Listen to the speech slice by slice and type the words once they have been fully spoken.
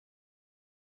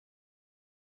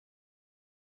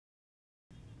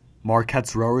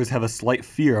Marquette's rowers have a slight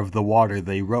fear of the water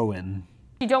they row in.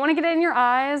 You don't want to get it in your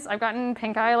eyes. I've gotten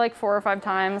pink eye like 4 or 5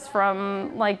 times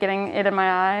from getting it in my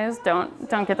eyes. Don't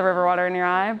get the river water in your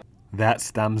eye. That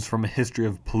stems from a history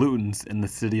of pollutants in the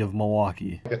city of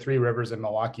Milwaukee. The 3 rivers in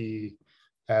Milwaukee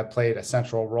have played a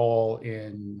central role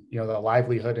in the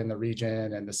livelihood in the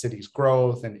region and the city's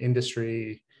growth and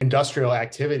industry. Industrial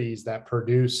activities that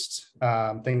produced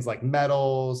things like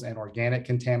metals and organic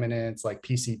contaminants like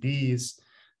PCBs.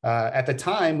 At the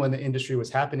time when the industry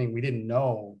was happening, we didn't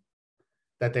know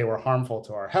that they were harmful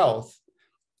to our health,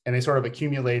 and they sort of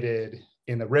accumulated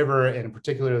in the river and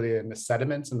particularly in the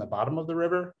sediments in the bottom of the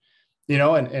river.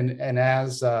 And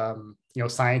as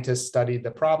scientists studied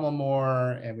the problem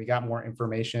more and we got more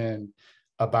information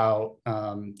about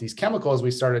these chemicals,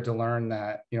 we started to learn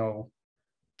that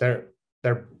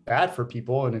they're bad for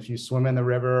people, and if you swim in the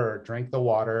river or drink the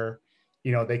water,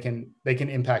 they can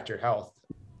impact your health.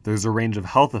 There's a range of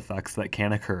health effects that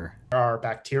can occur. There are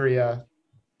bacteria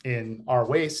in our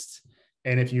waste,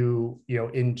 and if you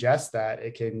ingest that,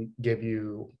 it can give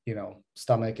you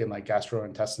stomach and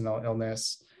gastrointestinal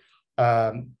illness.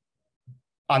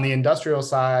 On the industrial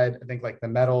side, I think the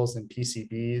metals and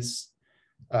PCBs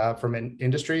from an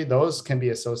industry, those can be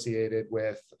associated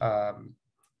with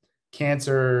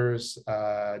cancers,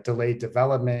 delayed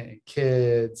development in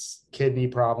kids, kidney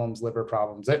problems, liver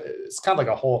problems. It's kind of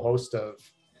like a whole host of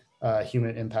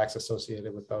human impacts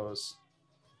associated with those.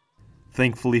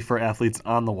 Thankfully for athletes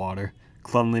on the water,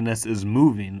 cleanliness is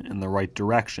moving in the right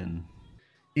direction.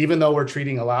 Even though we're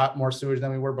treating a lot more sewage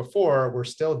than we were before, we're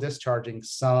still discharging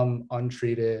some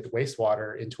untreated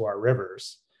wastewater into our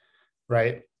rivers,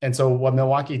 right? And so what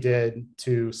Milwaukee did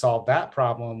to solve that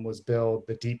problem was build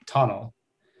the deep tunnel,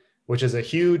 which is a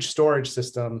huge storage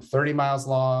system, 30 miles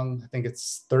long. I think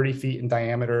it's 30 feet in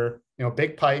diameter,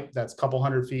 big pipe that's a couple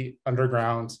hundred feet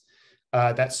underground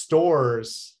that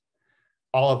stores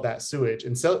all of that sewage.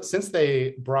 And so since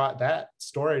they brought that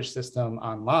storage system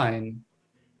online,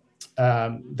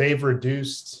 they've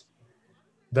reduced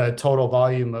the total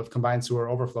volume of combined sewer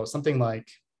overflow, something like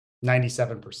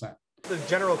 97%. The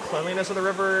general cleanliness of the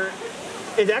river,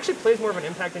 it actually plays more of an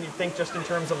impact than you think, just in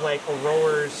terms of a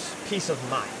rower's peace of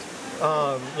mind.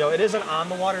 It is an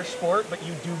on-the-water sport, but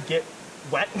you do get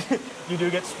wet, you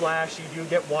do get splashed, you do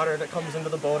get water that comes into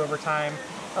the boat over time.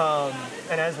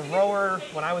 And as a rower,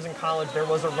 when I was in college, there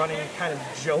was a running kind of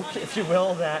joke, if you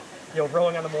will, that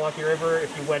rowing on the Milwaukee River,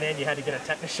 if you went in, you had to get a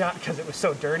tetanus shot because it was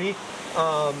so dirty.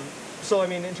 So,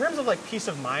 in terms of peace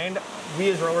of mind, we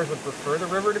as rowers would prefer the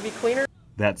river to be cleaner.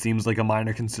 That seems like a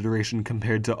minor consideration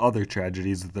compared to other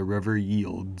tragedies the river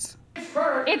yields.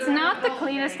 It's not the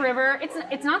cleanest river.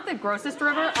 It's not the grossest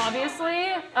river,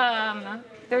 obviously.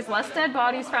 There's less dead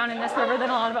bodies found in this river than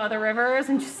a lot of other rivers,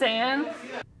 I'm just saying.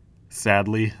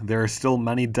 Sadly, there are still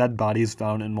many dead bodies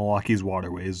found in Milwaukee's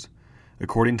waterways.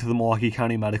 According to the Milwaukee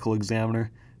County Medical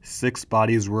Examiner, 6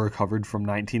 bodies were recovered from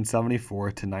 1974 to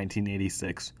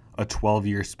 1986, a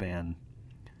 12-year span.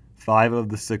 5 of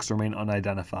the 6 remain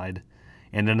unidentified,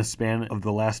 and in a span of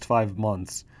the last 5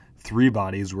 months, 3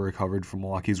 bodies were recovered from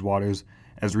Milwaukee's waters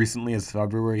as recently as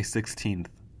February 16th.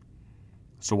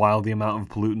 So while the amount of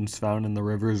pollutants found in the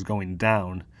river is going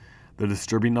down, the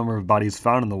disturbing number of bodies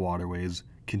found in the waterways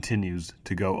continues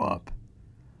to go up.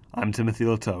 I'm Tim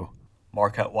Littau,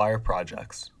 Marquette Wire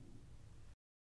Projects.